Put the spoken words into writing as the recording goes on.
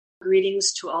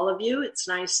greetings to all of you. It's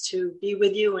nice to be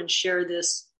with you and share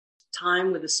this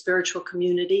time with the spiritual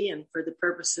community and for the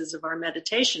purposes of our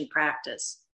meditation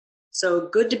practice. So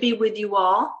good to be with you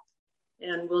all,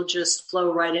 and we'll just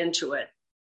flow right into it.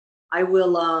 I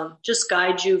will just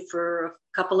guide you for a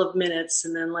couple of minutes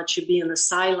and then let you be in the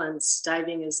silence,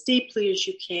 diving as deeply as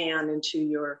you can into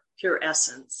your pure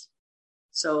essence.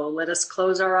 So let us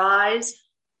close our eyes.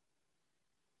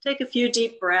 Take a few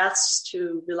deep breaths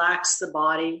to relax the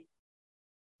body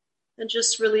and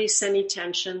just release any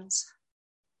tensions.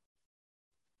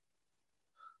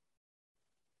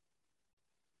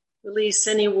 Release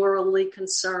any worldly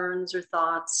concerns or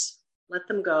thoughts. Let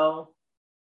them go.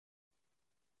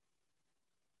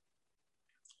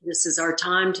 This is our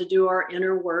time to do our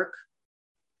inner work,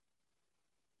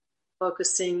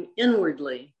 focusing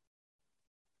inwardly.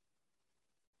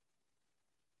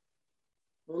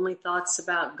 Only thoughts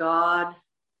about God,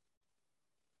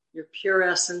 your pure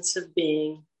essence of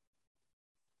being.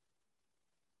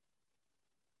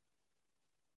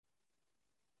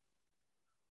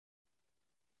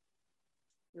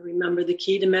 And remember, the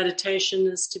key to meditation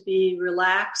is to be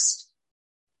relaxed,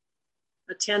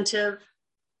 attentive,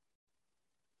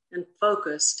 and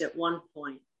focused at one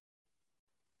point.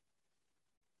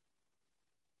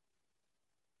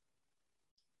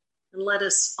 And let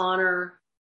us honor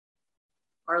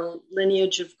our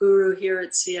lineage of guru here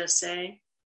at CSA,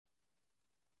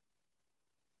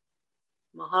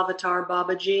 Mahavatar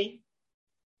Babaji,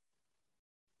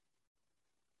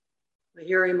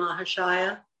 Mahiri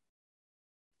Mahashaya,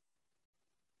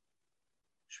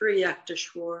 Sri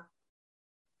Yukteswar,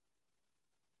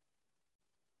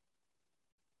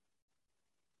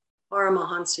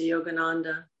 Paramahansa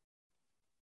Yogananda,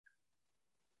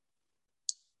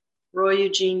 Roy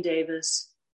Eugene Davis,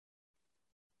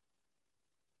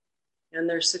 and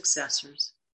their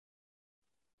successors.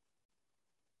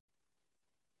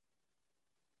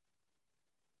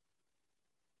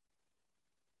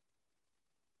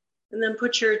 And then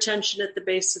put your attention at the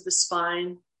base of the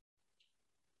spine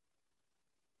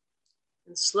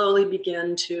and slowly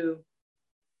begin to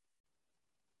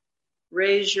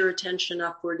raise your attention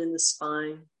upward in the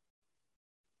spine,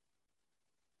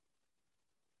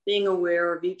 being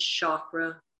aware of each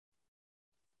chakra,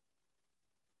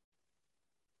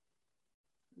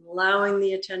 allowing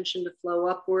the attention to flow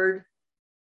upward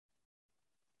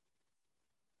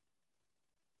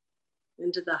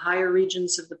into the higher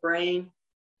regions of the brain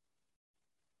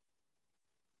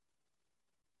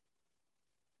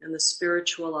and the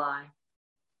spiritual eye.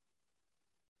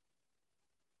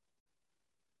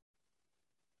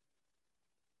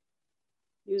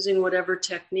 Using whatever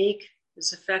technique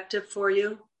is effective for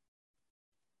you,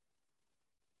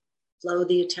 flow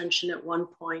the attention at one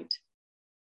point,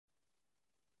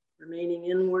 remaining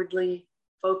inwardly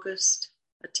focused,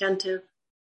 attentive,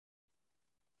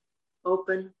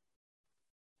 open.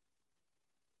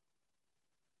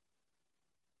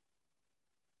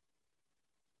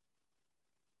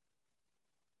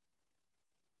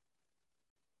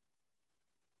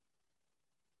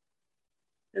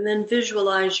 And then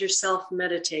visualize yourself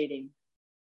meditating.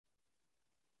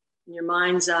 In your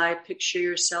mind's eye, picture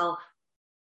yourself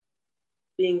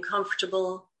being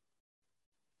comfortable,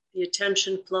 the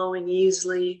attention flowing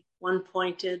easily,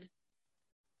 one-pointed,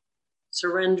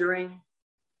 surrendering.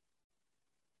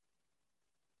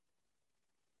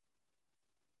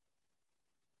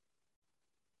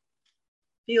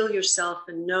 Feel yourself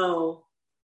and know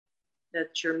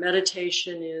that your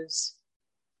meditation is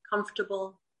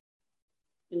comfortable,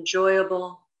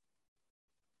 enjoyable,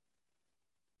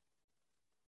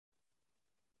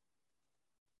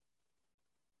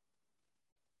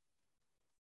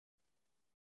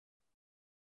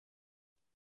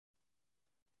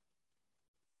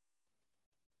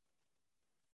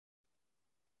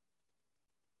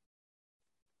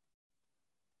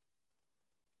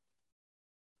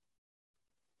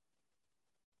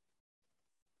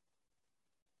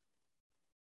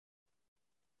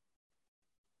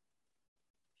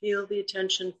 feel the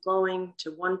attention flowing to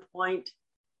one point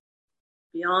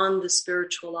beyond the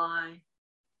spiritual eye.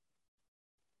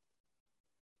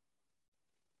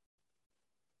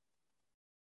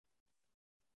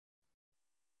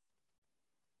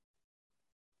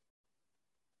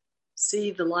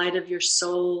 See the light of your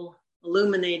soul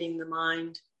illuminating the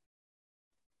mind.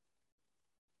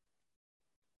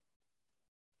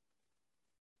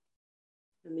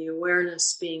 And the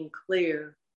awareness being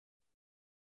clear,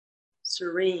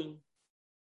 serene.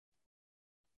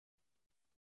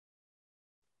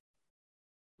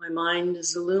 My mind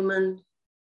is illumined.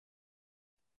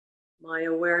 My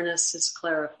awareness is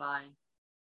clarified.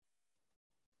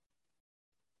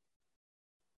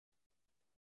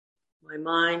 My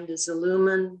mind is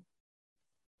illumined.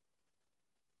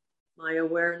 My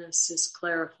awareness is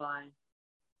clarified.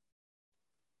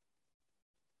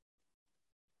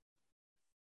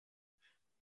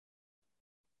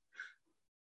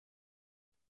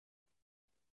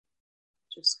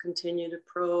 Just continue to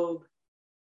probe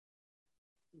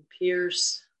and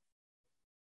pierce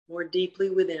more deeply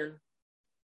within,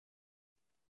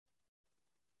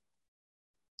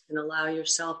 and allow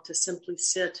yourself to simply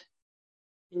sit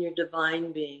in your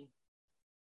divine being.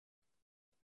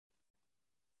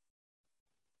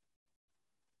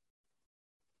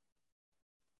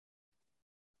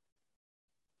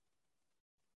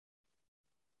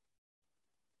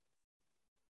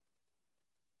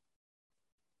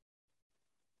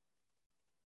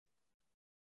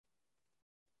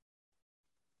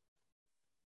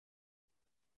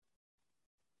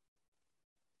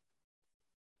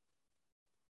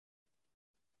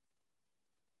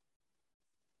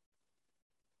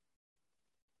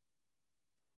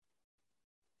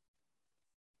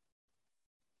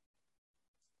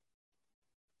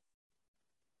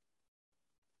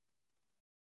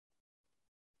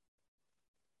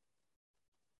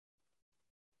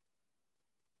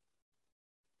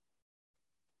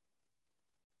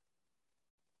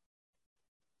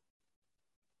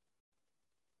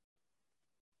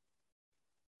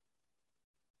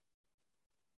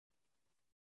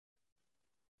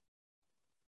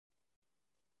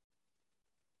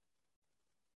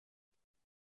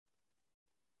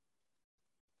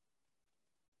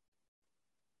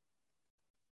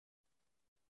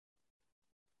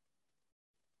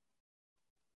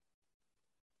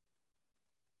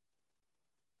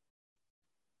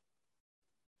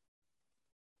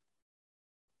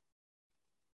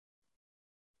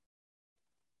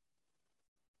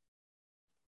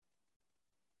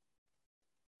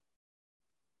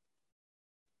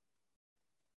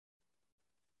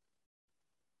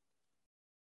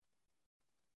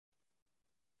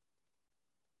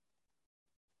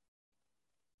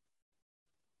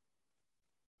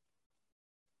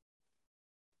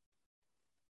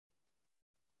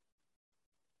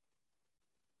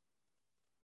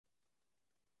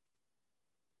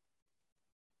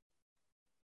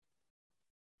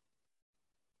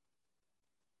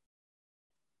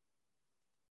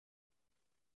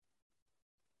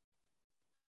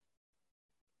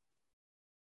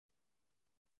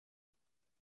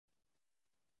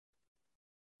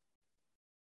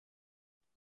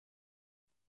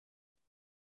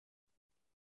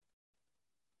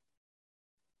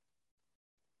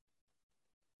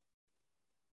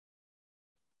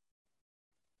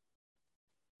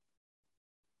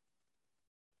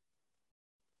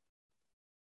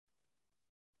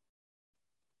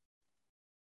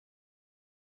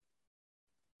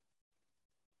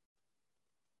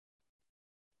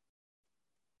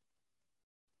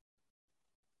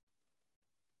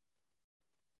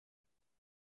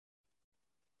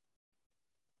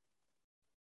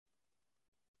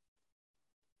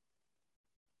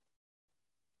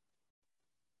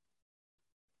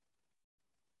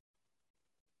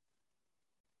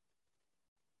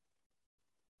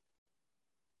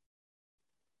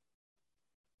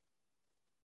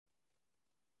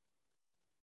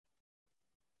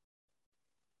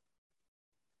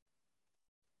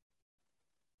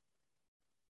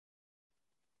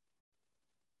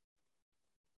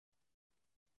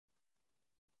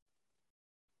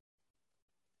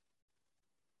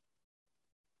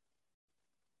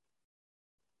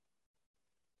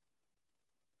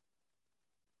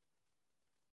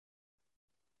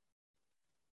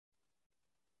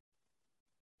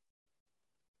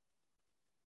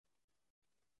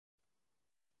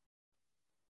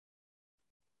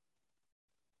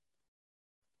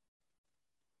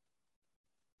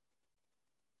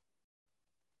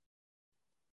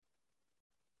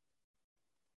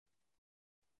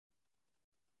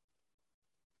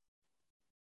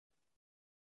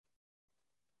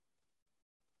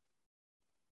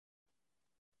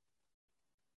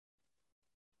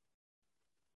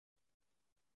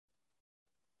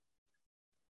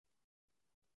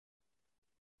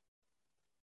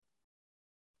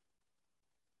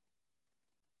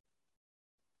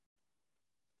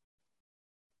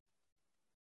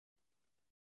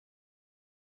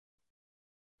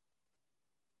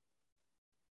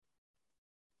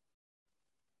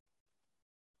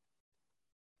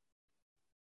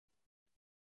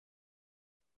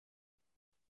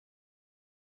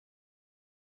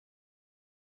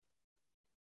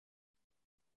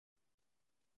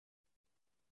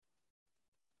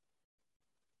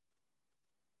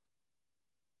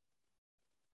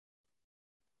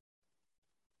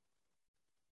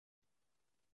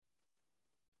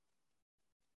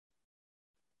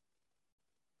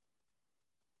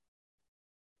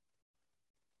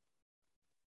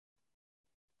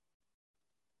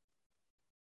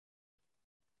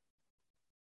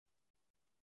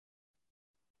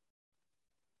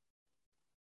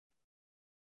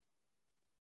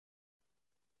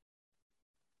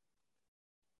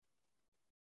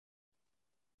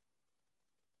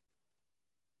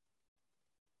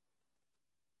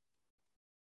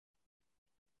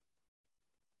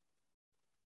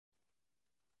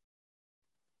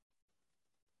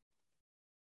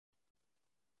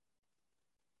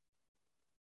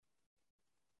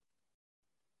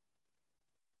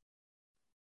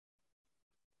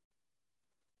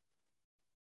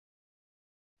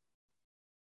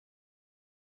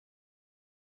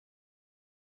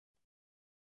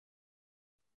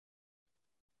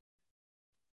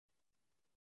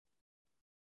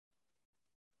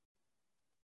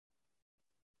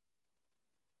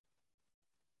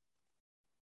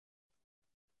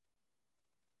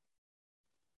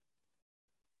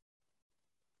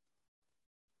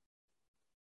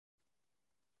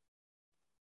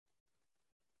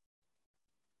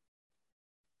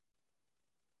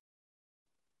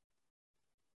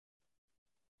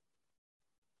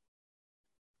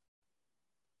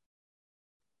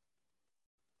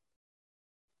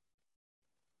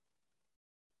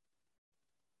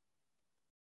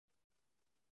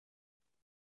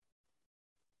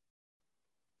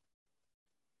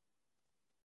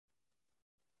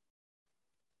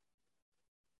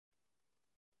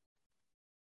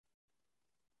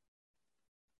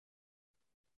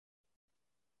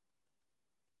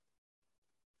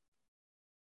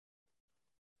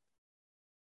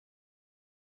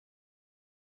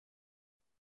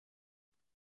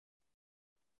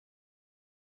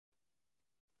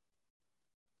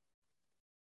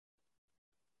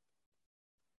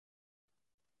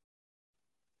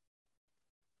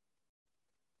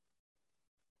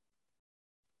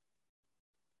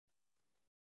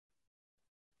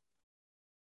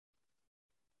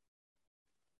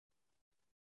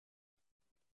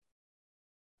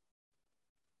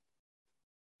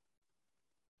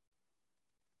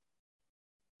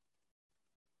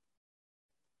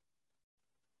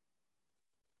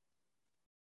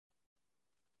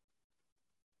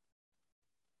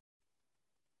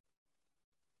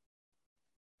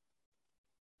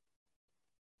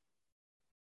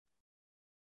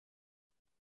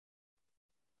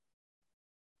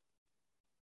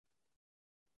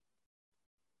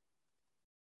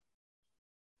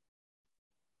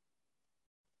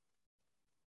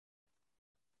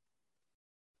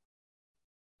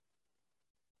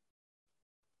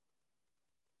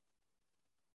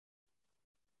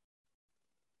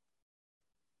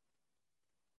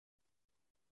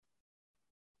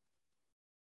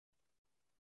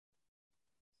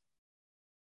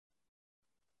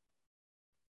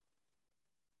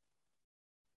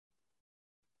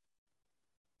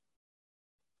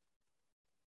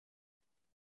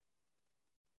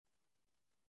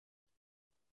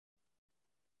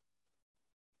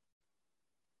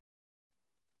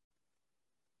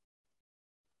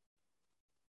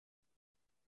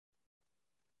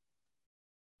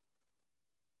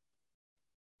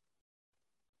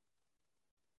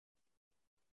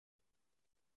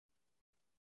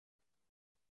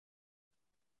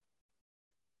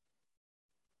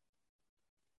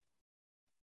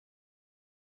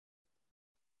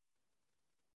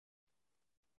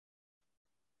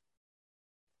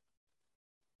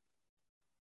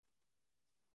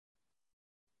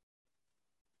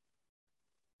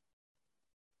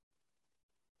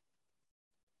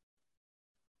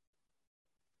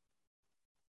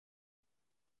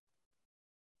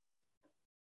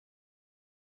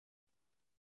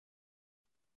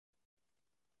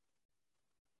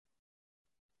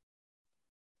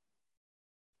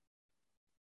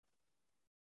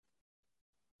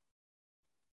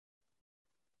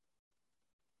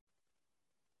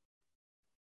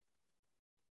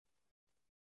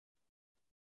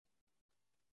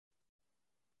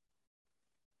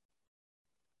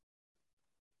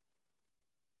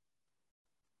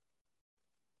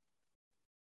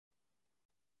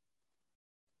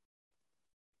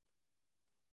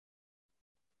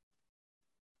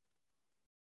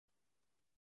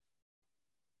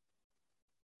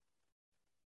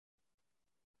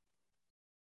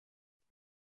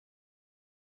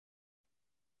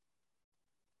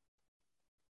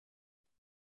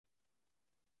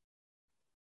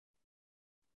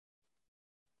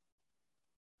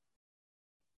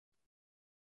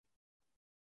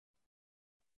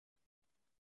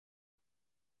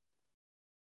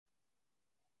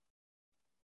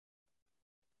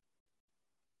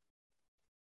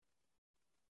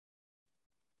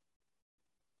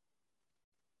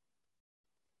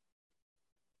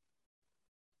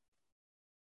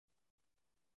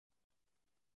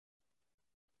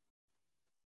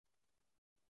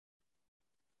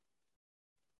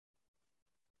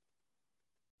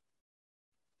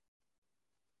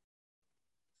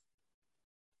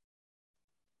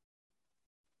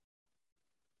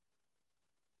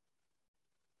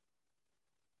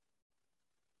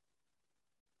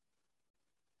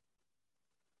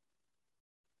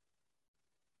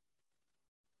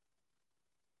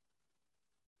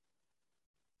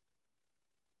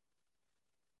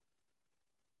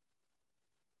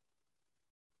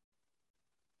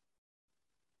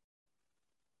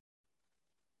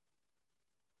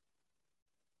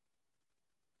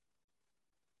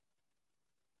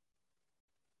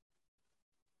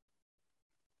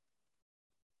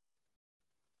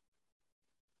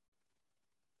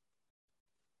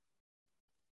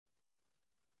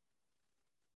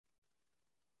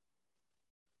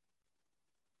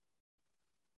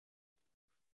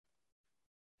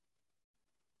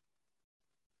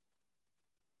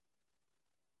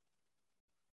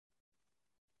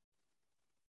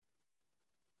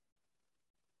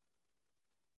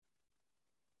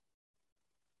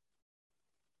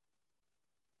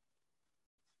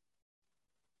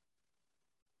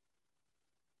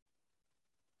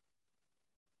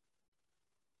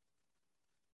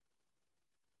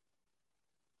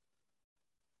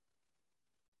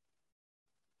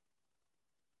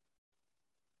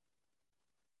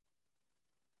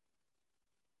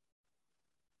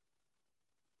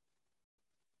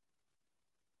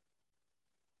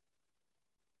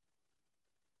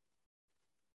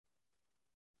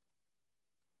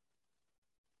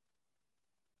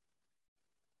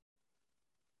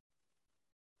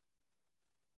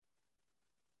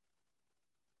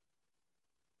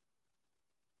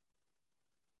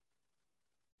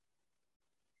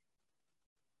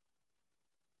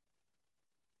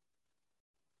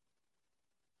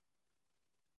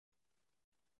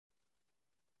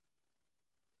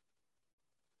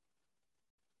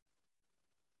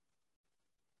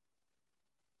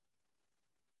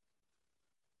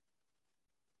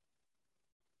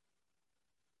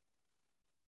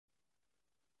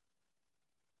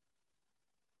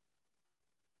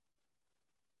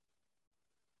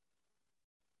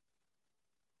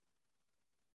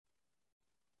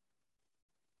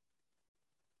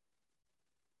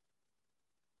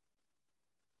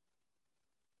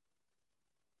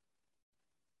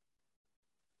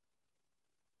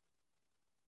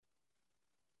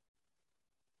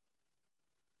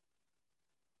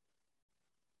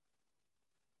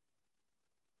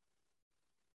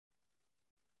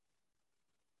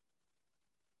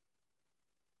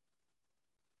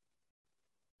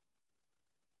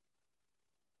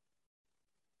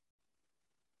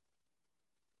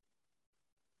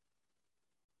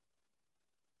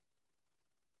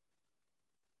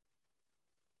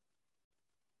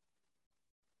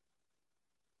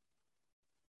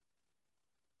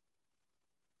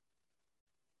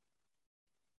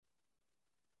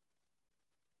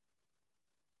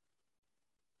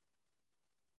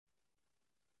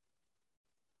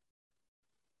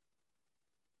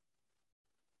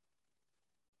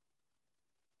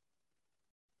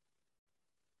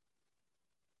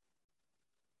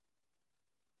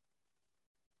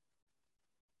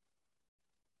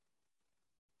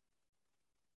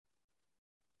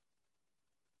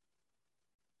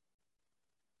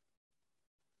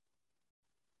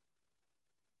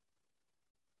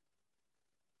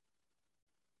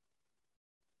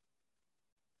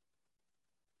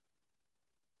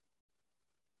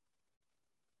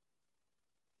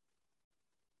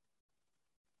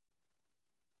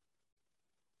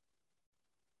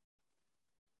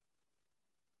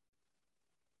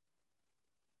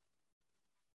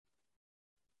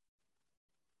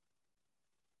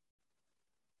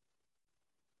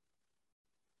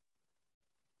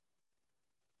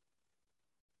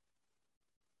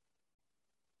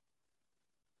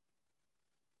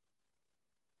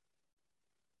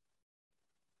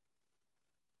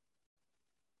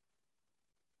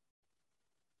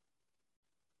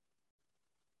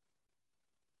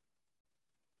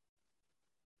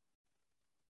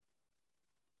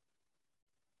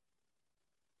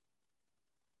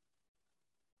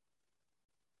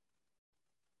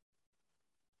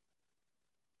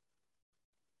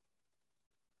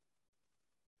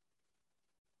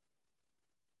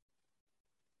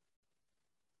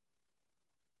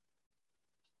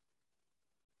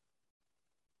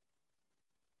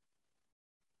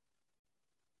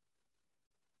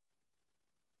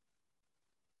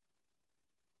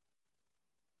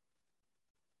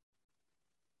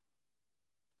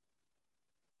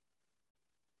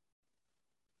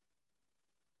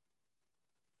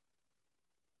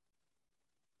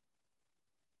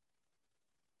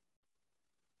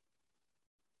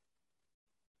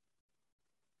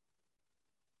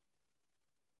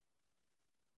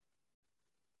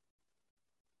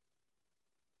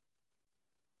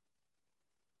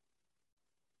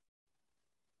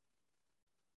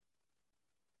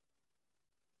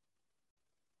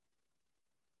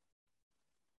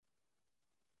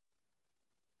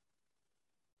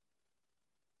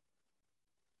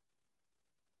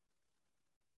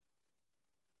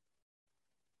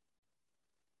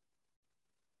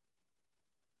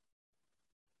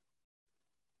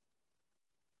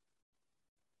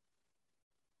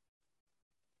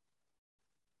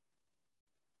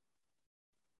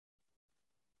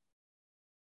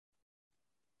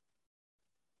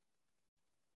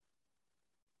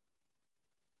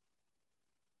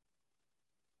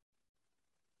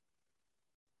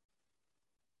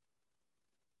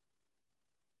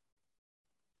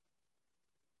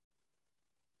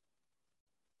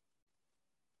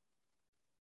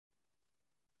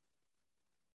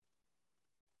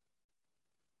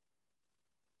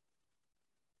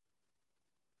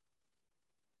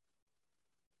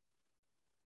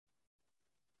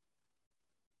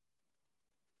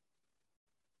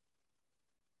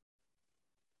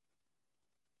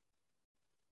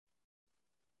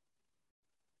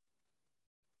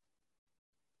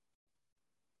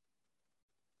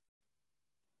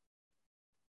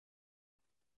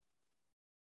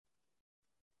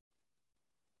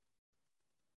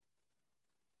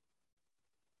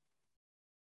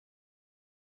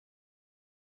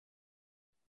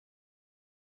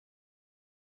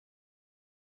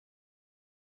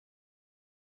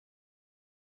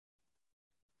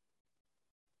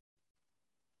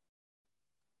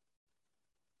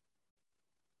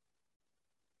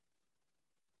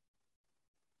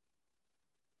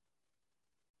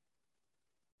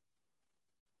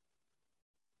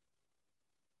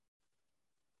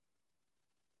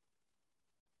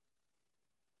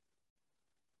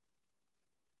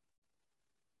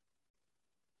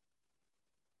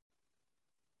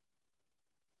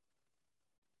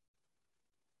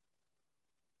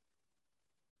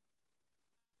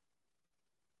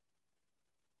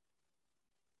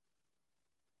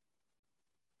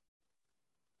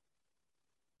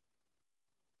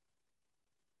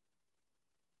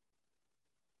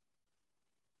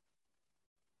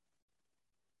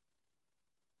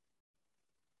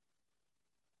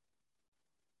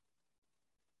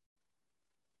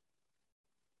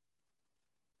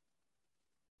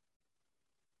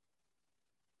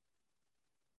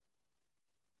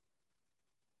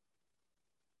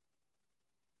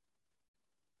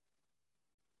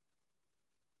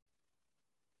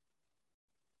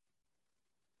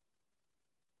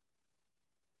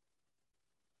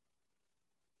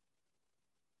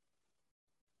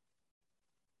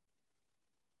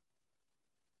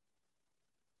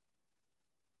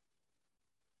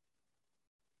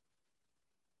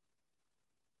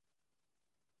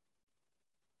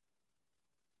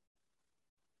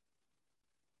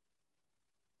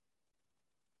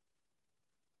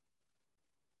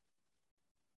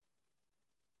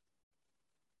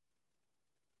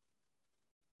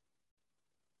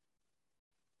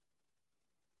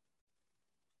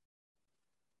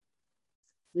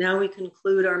 Now we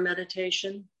conclude our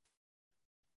meditation.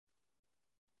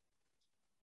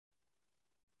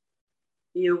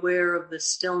 Be aware of the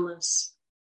stillness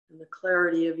and the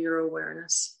clarity of your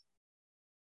awareness.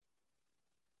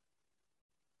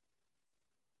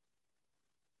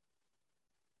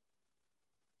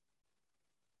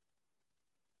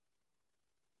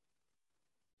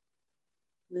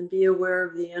 And then be aware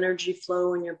of the energy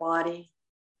flow in your body,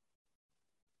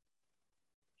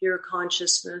 pure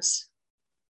consciousness,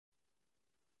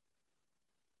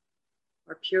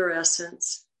 our pure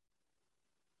essence,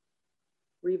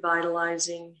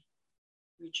 revitalizing,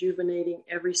 rejuvenating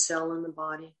every cell in the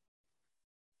body.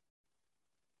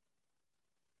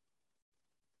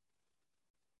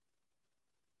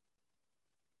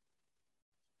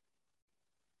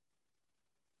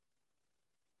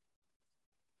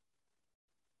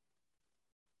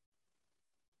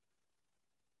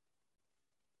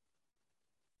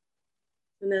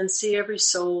 And then see every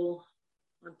soul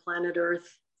on planet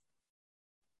Earth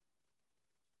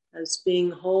as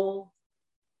being whole,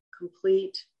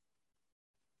 complete,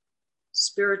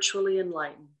 spiritually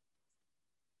enlightened.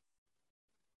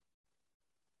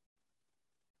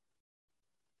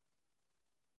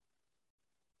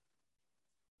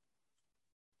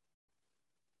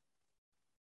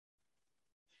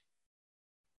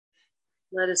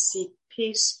 Let us see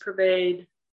peace pervade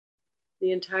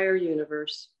the entire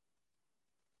universe.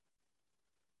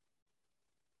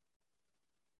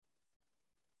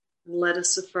 And let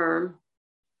us affirm,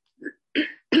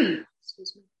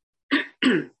 excuse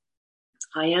me,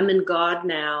 I am in God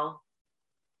now.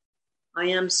 I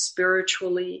am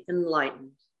spiritually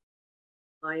enlightened.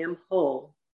 I am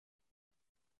whole.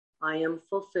 I am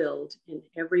fulfilled in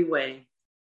every way.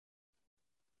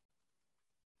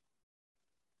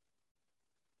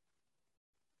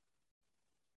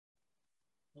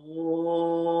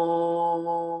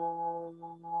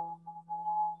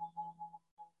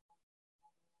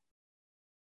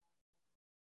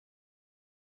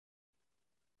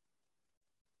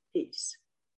 Peace.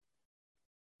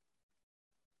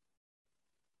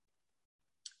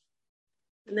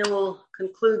 And then we'll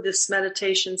conclude this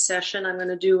meditation session. I'm going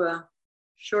to do a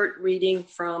short reading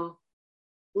from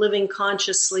Living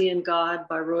Consciously in God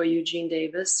by Roy Eugene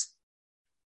Davis.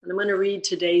 And I'm going to read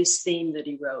today's theme that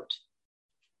he wrote.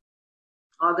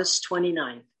 August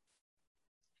 29th.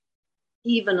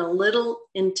 Even a little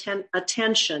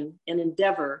attention and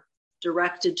endeavor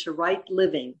directed to right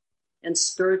living and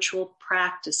spiritual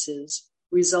practices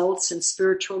results in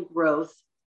spiritual growth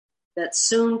that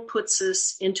soon puts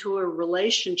us into a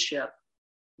relationship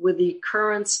with the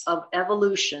currents of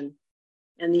evolution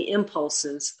and the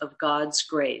impulses of God's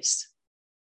grace.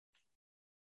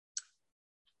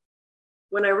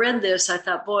 When I read this, I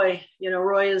thought, boy,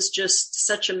 Roy is just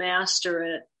such a master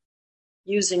at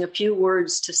using a few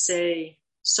words to say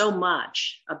so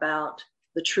much about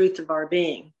the truth of our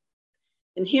being.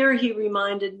 And here he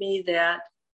reminded me that,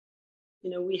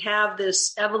 we have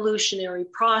this evolutionary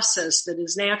process that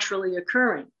is naturally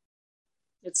occurring.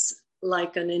 It's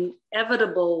like an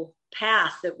inevitable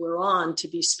path that we're on to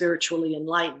be spiritually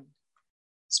enlightened.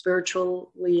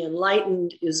 Spiritually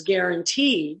enlightened is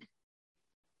guaranteed.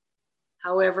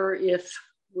 However, if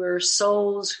we're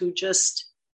souls who just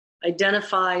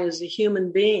identify as a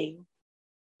human being,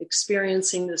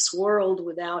 experiencing this world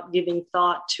without giving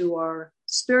thought to our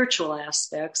spiritual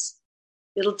aspects,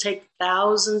 it'll take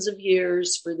thousands of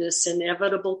years for this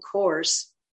inevitable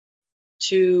course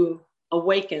to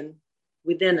awaken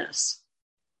within us.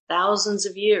 Thousands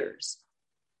of years.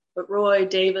 But Roy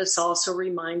Davis also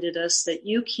reminded us that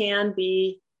you can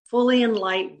be fully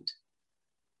enlightened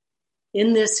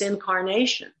in this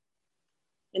incarnation.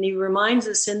 And he reminds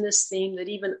us in this theme that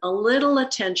even a little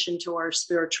attention to our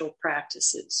spiritual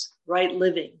practices, right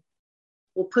living,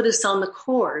 will put us on the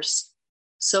course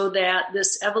so that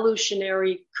this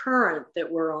evolutionary current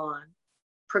that we're on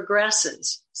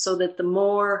progresses, so that the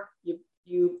more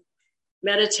you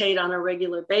meditate on a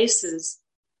regular basis,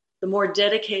 the more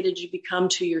dedicated you become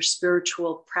to your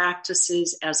spiritual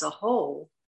practices as a whole,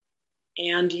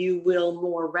 and you will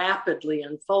more rapidly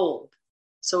unfold.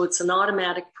 So it's an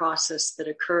automatic process that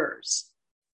occurs.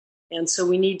 And so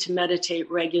we need to meditate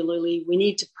regularly. We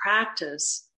need to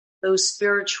practice those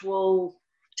spiritual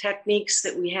techniques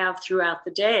that we have throughout the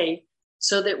day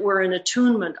so that we're in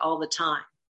attunement all the time.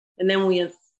 And then we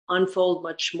unfold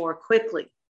much more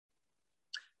quickly.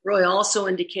 Roy also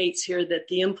indicates here that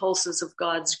the impulses of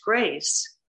God's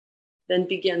grace then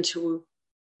begin to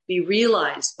be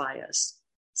realized by us.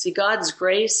 See, God's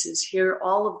grace is here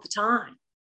all of the time.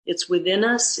 It's within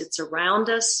us. It's around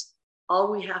us.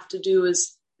 All we have to do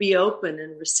is be open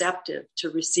and receptive to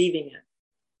receiving it,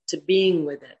 to being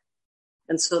with it.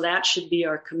 And so that should be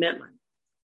our commitment.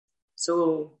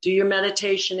 So do your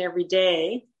meditation every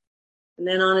day. And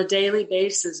then on a daily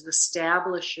basis,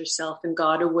 establish yourself in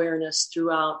God awareness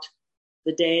throughout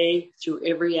the day, through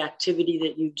every activity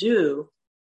that you do,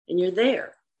 and you're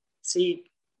there. See,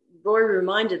 Roy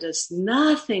reminded us,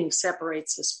 nothing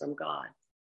separates us from God.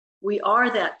 We are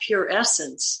that pure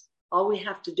essence. All we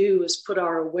have to do is put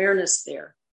our awareness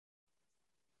there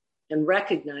and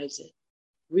recognize it,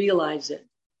 realize it,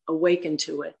 awaken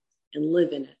to it, and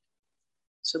live in it.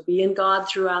 So be in God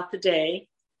throughout the day.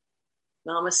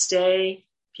 Namaste,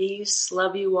 peace,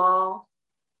 love you all,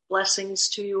 blessings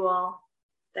to you all.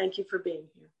 Thank you for being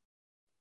here.